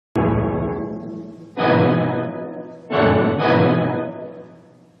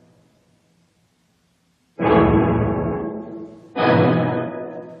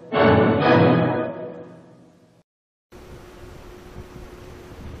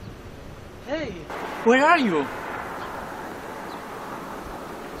Hey, where are you?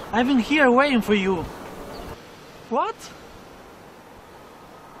 I've been here waiting for you. What?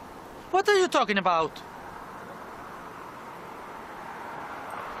 What are you talking about?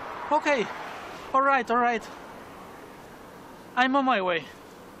 Okay, all right. I'm on my way.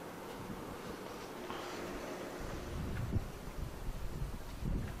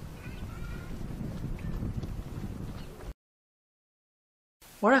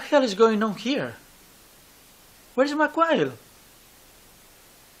 What the hell is going on here? Where's McQuail?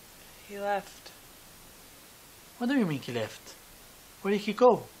 He left. What do you mean he left? Where did he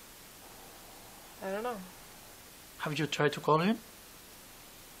go? I don't know. Have you tried to call him?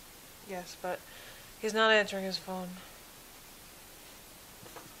 Yes, but he's not answering his phone.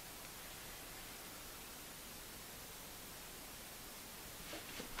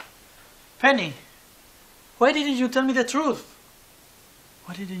 Penny, why didn't you tell me the truth?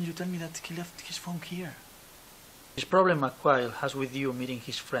 Why didn't you tell me that he left his phone here? This problem McQuail has with you meeting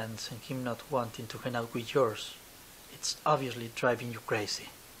his friends and him not wanting to hang out with yours, it's obviously driving you crazy.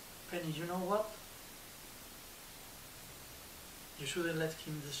 Penny, you know what? You shouldn't let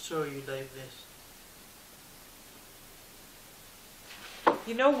him destroy you like this.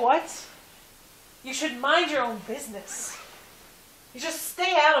 You know what? You should mind your own business. You just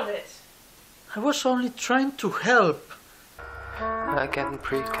stay out of it. I was only trying to help. I can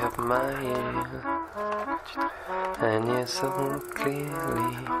prick up my ear and hear so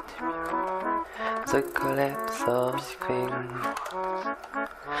clearly the collapse of things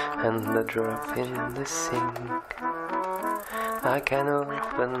and the drop in the sink. I can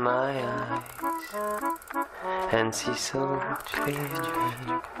open my eyes and see so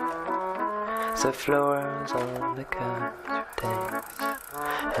clearly the flowers on the curtains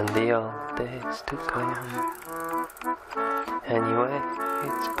and the old days to come. Anyway,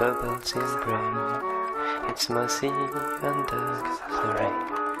 it's bubbles in brain, it's messy under the rain.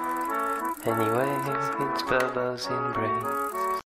 Anyway, it's bubbles in brain,